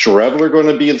Strebler going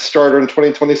to be the starter in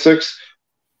 2026?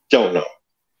 Don't know.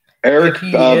 Eric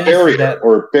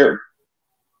Barrier.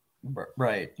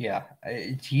 Right, yeah.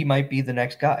 He might be the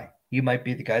next guy. He might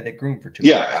be the guy that groomed for 2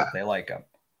 years if they like him.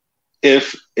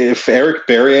 If Eric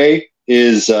Barrier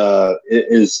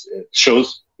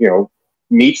shows,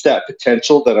 meets that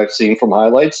potential that I've seen from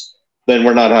highlights, then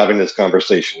we're not having this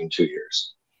conversation in 2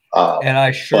 years. And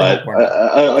I hope we're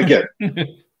not. Again,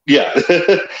 yeah,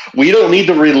 we don't need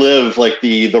to relive like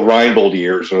the Reinbold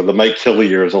years or the Mike Kelly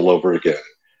years all over again.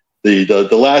 The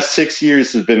last 6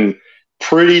 years have been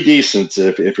pretty decent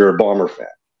if you're a Bomber fan.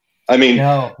 I mean,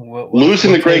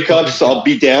 losing the Grey Cups, I'll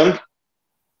be damned.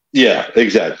 Yeah,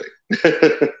 exactly.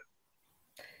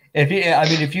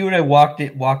 If you would have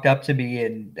walked up to me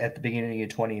at the beginning of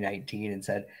 2019 and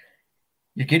said,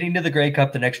 "You're getting to the Grey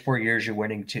Cup the next 4 years, you're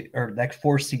winning or next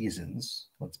 4 seasons."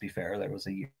 Let's be fair, there was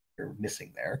a year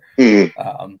missing there.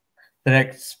 The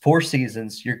next 4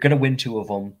 seasons, you're going to win 2 of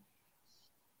them.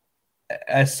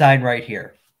 A sign right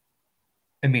here,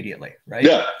 immediately, right?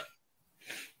 Yeah.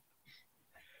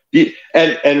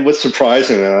 And what's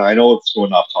surprising, and I know it's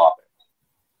going off topic,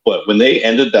 But when they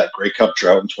ended that Grey Cup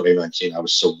drought in 2019, I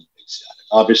was so ecstatic.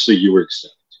 Obviously, you were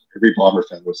ecstatic. Every Bomber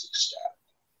fan was ecstatic.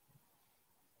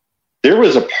 There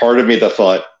was a part of me that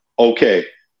thought, okay,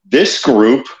 this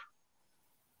group,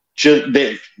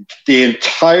 the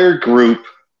entire group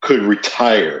could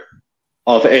retire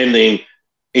of ending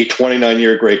a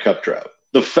 29-year Grey Cup drought.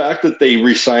 The fact that they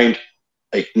re-signed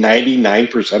like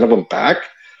 99% of them back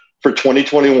for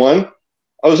 2021,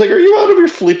 I was like, are you out of your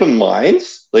flipping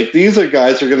minds? Like, these are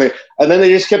guys who are going to – and then they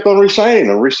just kept on re-signing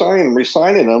and re-signing and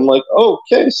re-signing. I'm like, oh,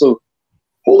 okay, so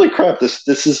holy crap, this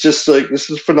is just like –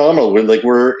 this is phenomenal.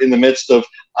 We're in the midst of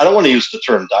 – I don't want to use the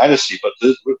term dynasty, but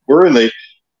we're in the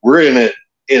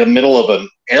middle of an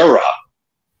era,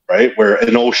 right, where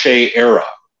an O'Shea era.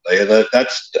 Like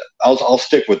I'll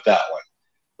stick with that one.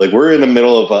 Like, we're in the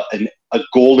middle of a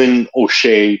golden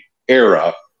O'Shea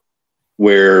era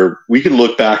where we can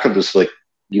look back on this like,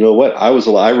 you know what?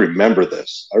 I remember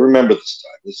this. I remember this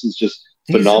time. This is just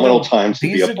phenomenal times to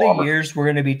be a Bomber. These are the years we're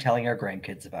going to be telling our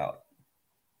grandkids about.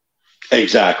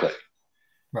 Exactly.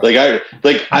 Right.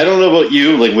 I don't know about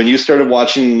you, like when you started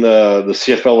watching the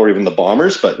CFL or even the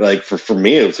Bombers, but like for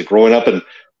me, it was like growing up in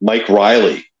Mike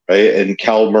Riley, right, and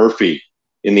Cal Murphy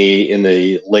in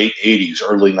the late 80s,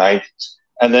 early 90s.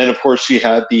 And then, of course, you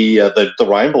had the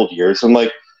Reinbold years. And,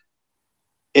 like,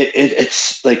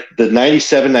 it's like the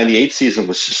 97, 98 season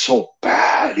was just so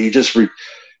bad. He just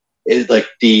like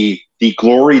the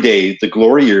glory day, the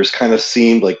glory years kind of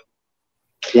seemed like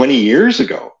 20 years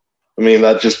ago. I mean,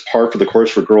 that's just par for the course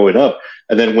for growing up.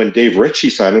 And then when Dave Ritchie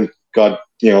signed him, God,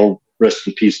 rest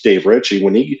in peace, Dave Ritchie,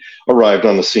 when he arrived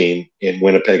on the scene in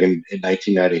Winnipeg in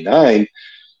 1999,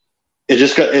 it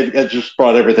just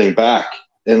brought everything back.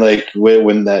 And like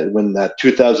when that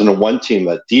 2001 team,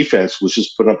 that defense was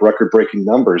just putting up record-breaking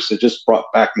numbers, it just brought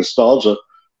back nostalgia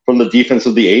from the defense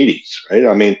of the 80s, right?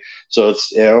 I mean, so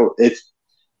it's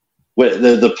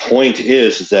the point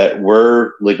is that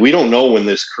we're like, we don't know when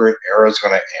this current era is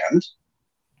going to end,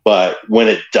 but when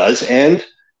it does end,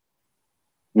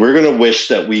 we're going to wish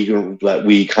that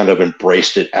we kind of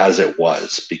embraced it as it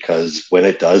was, because when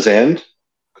it does end,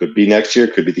 could be next year,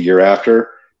 could be the year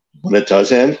after, when it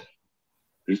does end,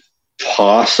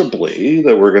 possibly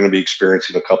that we're going to be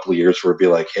experiencing a couple of years where it'd be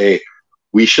like, hey,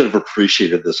 we should have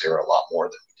appreciated this era a lot more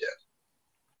than we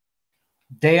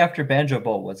did. Day after Banjo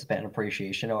Bowl was fan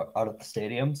appreciation out at the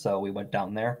stadium, so we went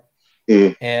down there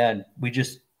and we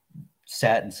just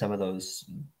sat in some of those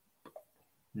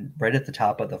right at the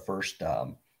top of the first,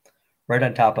 right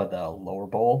on top of the lower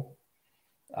bowl.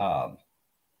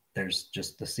 There's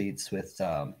just the seats with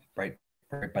right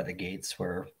by the gates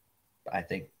where I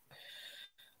think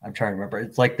I'm trying to remember.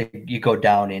 It's like you go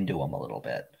down into them a little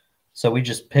bit. So we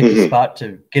just picked a spot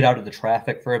to get out of the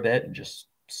traffic for a bit and just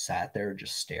sat there,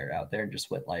 just stared out there and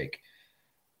just went like,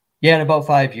 yeah, in about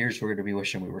 5 years, we're going to be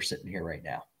wishing we were sitting here right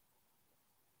now.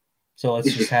 So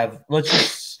let's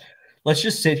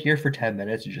just sit here for 10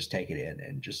 minutes and just take it in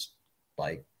and just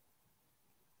like,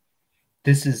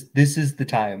 this is the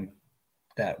time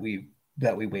that we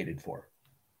waited for.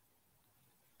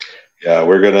 Yeah,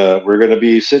 we're gonna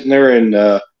be sitting there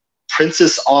in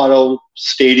Princess Auto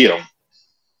Stadium,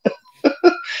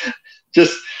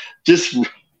 just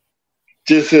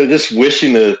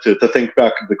wishing to think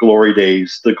back to the glory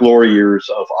days, the glory years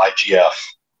of IGF.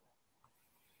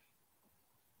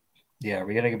 Yeah, are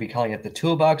we gonna be calling it the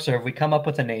Toolbox, or have we come up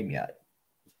with a name yet?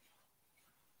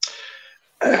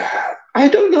 I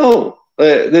don't know.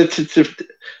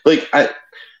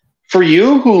 For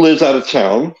you who lives out of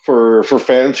town, for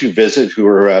fans who visit who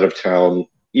are out of town,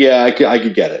 yeah, I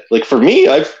could get it. Like for me,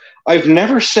 I've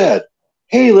never said,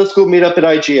 hey, let's go meet up at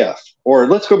IGF or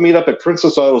let's go meet up at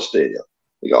Princess Auto Stadium.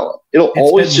 It'll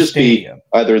always just be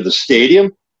either the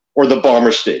stadium or the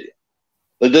Bomber Stadium.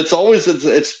 That's always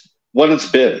it's what it's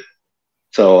been.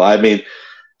 So I mean,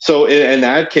 so in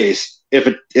that case, if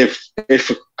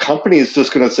a company is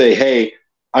just going to say, hey,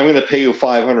 I'm going to pay you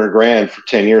 $500,000 for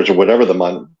 10 years or whatever the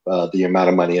amount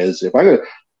of money is. If I'm going to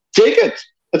take it,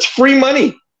 it's free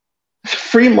money. It's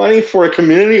free money for a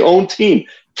community-owned team.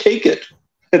 Take it.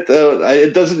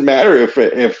 It doesn't matter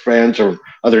if fans or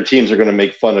other teams are going to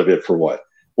make fun of it for what,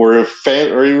 or if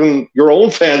or even your own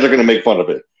fans are going to make fun of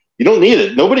it. You don't need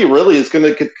it. Nobody really is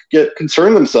going to get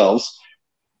concerned themselves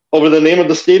over the name of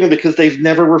the stadium because they've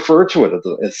never referred to it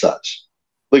as such.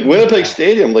 Like Winnipeg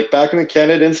Stadium, like back in the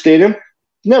Canada Stadium.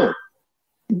 Never.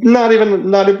 Not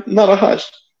a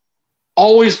hush.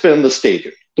 Always been the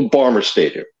stadium, the Bomber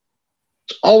Stadium.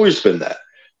 It's always been that.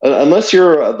 Unless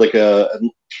you're like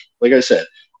I said,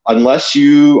 unless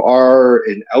you are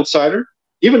an outsider,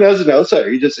 even as an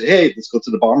outsider, you just say, hey, let's go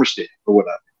to the Bomber Stadium or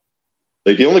whatever.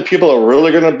 Like the only people that are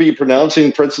really going to be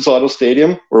pronouncing Princess Auto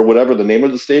Stadium or whatever the name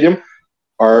of the stadium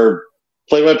are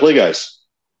play-by-play guys.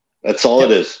 That's all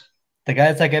it is. The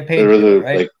guys that get paid,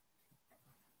 right? Like,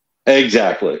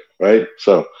 exactly, right?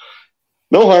 So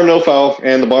no harm, no foul,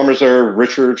 and the Bombers are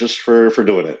richer just for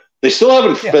doing it. They still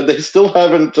haven't. Yeah. They still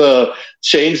haven't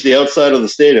changed the outside of the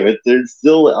stadium. There's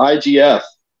still IGF.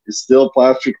 It's still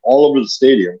plastic all over the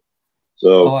stadium.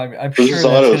 So I'm sure that's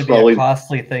going to be a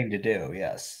costly thing to do.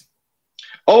 Yes.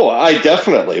 Oh, I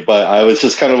definitely. But I was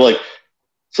just kind of like,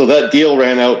 so that deal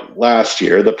ran out last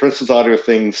year. The Princess Auto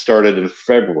thing started in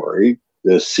February.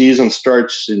 The season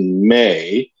starts in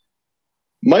May.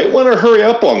 Might want to hurry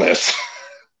up on this.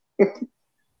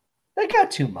 They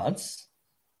got 2 months.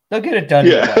 They'll get it done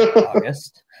in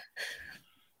August.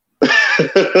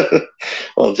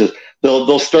 Well,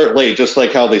 they'll start late, just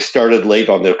like how they started late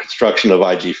on the construction of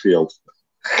IG Field.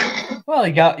 Well,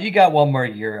 you got one more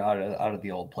year out of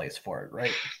the old place for it,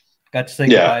 right? Got to say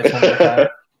goodbye one more time.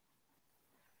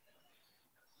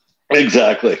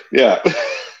 Exactly. Yeah.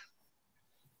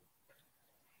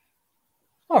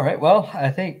 All right. Well, I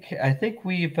think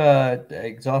we've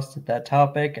exhausted that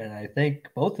topic, and I think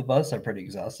both of us are pretty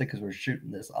exhausted because we're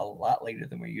shooting this a lot later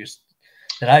than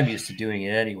I'm used to doing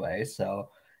it anyway. So,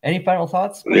 any final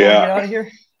thoughts before we get out of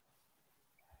here?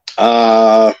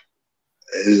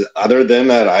 Other than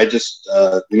that, I just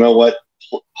you know what,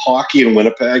 hockey in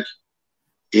Winnipeg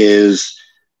is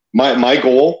my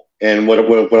goal, and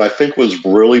what I think was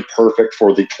really perfect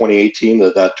for the 2018,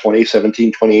 that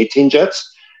 2017-2018 Jets.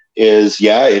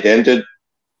 It ended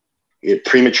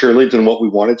prematurely than what we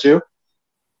wanted to,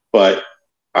 but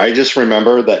I just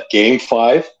remember that Game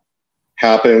 5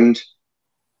 happened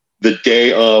the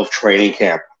day of training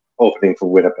camp opening for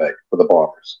Winnipeg for the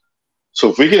Bombers. So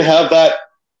if we can have that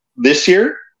this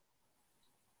year,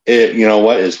 you know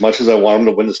what, as much as I want them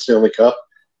to win the Stanley Cup,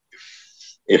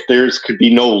 if could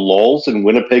be no lulls in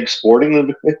Winnipeg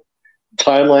sporting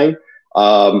timeline,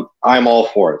 I'm all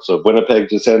for it. So if Winnipeg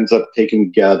just ends up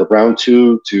taking the round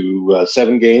 2 to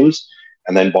 7 games,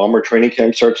 and then Bomber training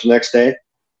camp starts the next day,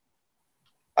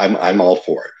 I'm all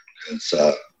for it. It's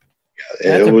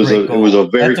it was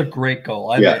a great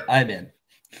goal. I'm in.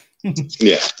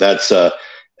 Yeah,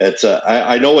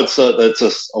 I know it's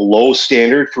a low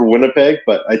standard for Winnipeg,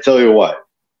 but I tell you what,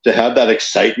 to have that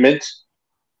excitement,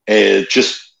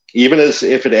 just even as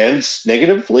if it ends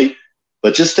negatively.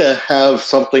 But just to have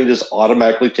something just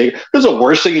automatically take, because the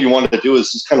worst thing you want to do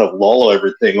is just kind of lull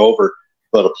everything over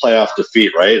about a playoff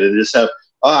defeat, right? And just have,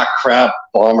 crap,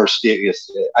 Bomber Stadium.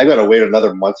 I got to wait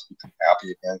another month to become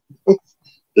happy again.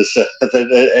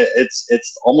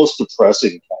 It's almost depressing,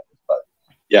 kind of. But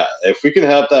yeah, if we can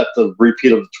have the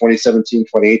repeat of the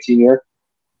 2017-2018 year,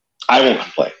 I won't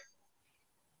complain.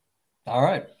 All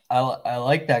right, I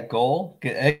like that goal.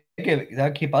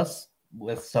 That'll keep us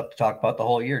with stuff to talk about the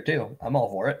whole year too. I'm all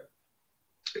for it.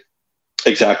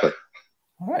 Exactly.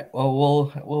 All right.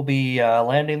 Well, we'll be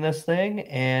landing this thing,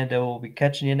 and we'll be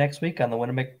catching you next week on the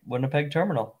Winnipeg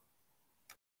Terminal.